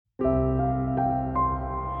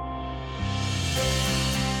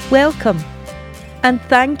Welcome, and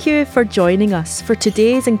thank you for joining us for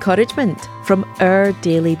today's encouragement from Our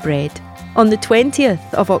Daily Bread on the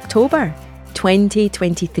 20th of October,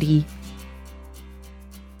 2023.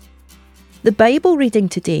 The Bible reading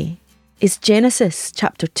today is Genesis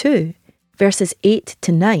chapter 2, verses 8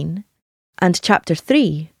 to 9, and chapter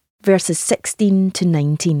 3, verses 16 to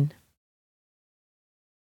 19.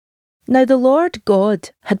 Now the Lord God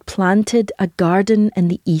had planted a garden in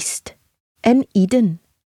the east, in Eden,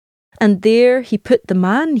 and there he put the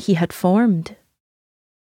man he had formed.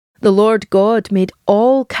 The Lord God made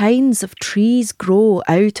all kinds of trees grow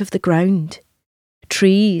out of the ground,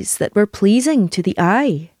 trees that were pleasing to the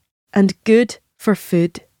eye and good for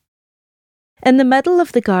food. In the middle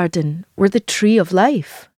of the garden were the tree of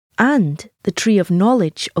life and the tree of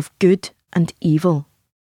knowledge of good and evil.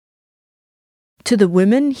 To the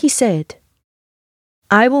woman he said,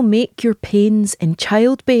 I will make your pains in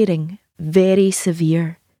childbearing very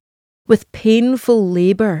severe. With painful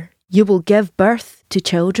labour you will give birth to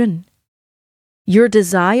children. Your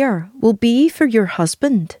desire will be for your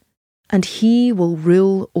husband, and he will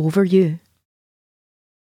rule over you.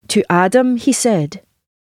 To Adam he said,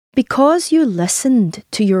 Because you listened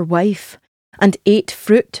to your wife and ate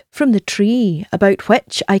fruit from the tree about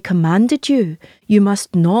which I commanded you, you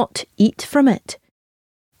must not eat from it.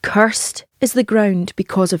 Cursed is the ground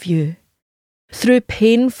because of you. Through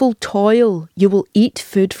painful toil you will eat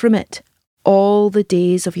food from it all the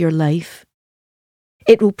days of your life.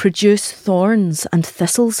 It will produce thorns and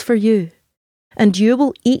thistles for you, and you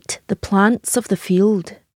will eat the plants of the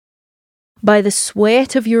field. By the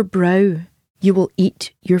sweat of your brow you will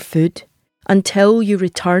eat your food until you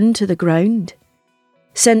return to the ground,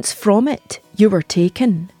 since from it you were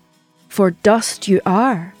taken, for dust you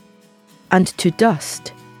are, and to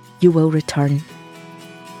dust you will return.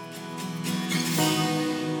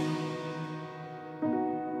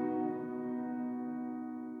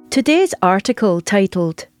 Today's article,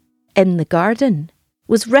 titled In the Garden,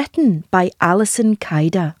 was written by Alison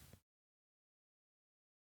Kaida.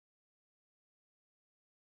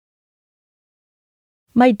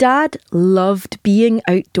 My dad loved being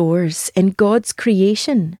outdoors in God's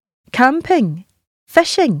creation, camping,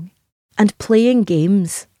 fishing, and playing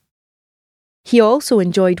games. He also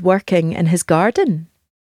enjoyed working in his garden,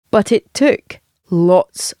 but it took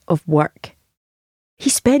lots of work. He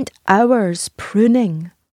spent hours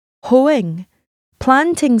pruning, hoeing,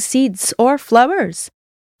 planting seeds or flowers,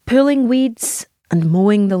 pulling weeds and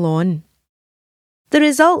mowing the lawn. The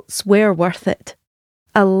results were worth it.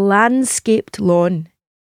 A landscaped lawn,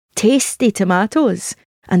 tasty tomatoes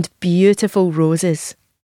and beautiful roses.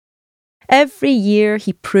 Every year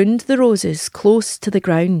he pruned the roses close to the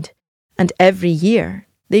ground, and every year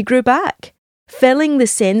they grew back, filling the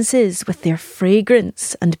senses with their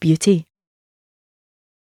fragrance and beauty.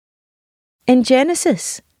 In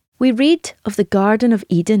Genesis, we read of the Garden of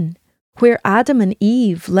Eden, where Adam and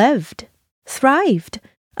Eve lived, thrived,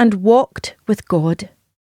 and walked with God.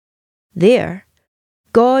 There,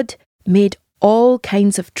 God made all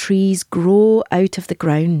kinds of trees grow out of the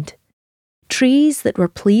ground, trees that were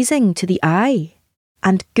pleasing to the eye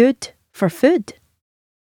and good for food.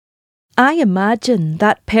 I imagine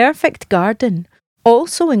that perfect garden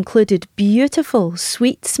also included beautiful,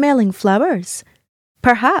 sweet-smelling flowers,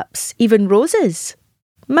 perhaps even roses,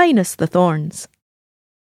 minus the thorns.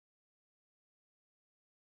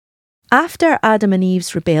 After Adam and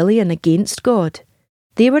Eve's rebellion against God,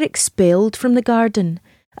 they were expelled from the garden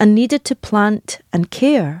and needed to plant and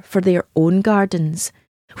care for their own gardens,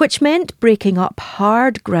 which meant breaking up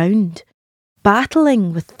hard ground,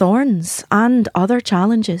 battling with thorns and other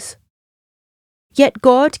challenges. Yet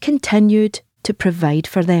God continued to provide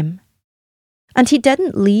for them. And He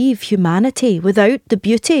didn't leave humanity without the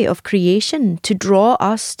beauty of creation to draw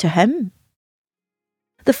us to Him.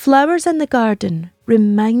 The flowers in the garden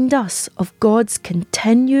remind us of God's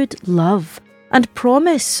continued love and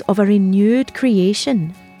promise of a renewed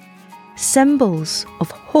creation, symbols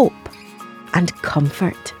of hope and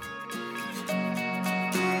comfort.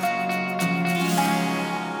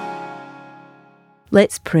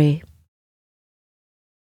 Let's pray.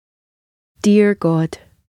 Dear God,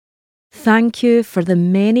 thank you for the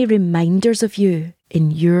many reminders of you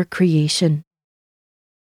in your creation.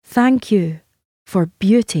 Thank you for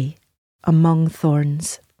beauty among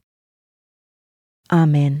thorns.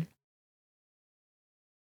 Amen.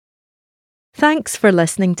 Thanks for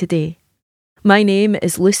listening today. My name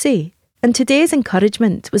is Lucy, and today's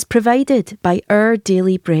encouragement was provided by Our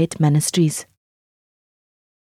Daily Bread Ministries.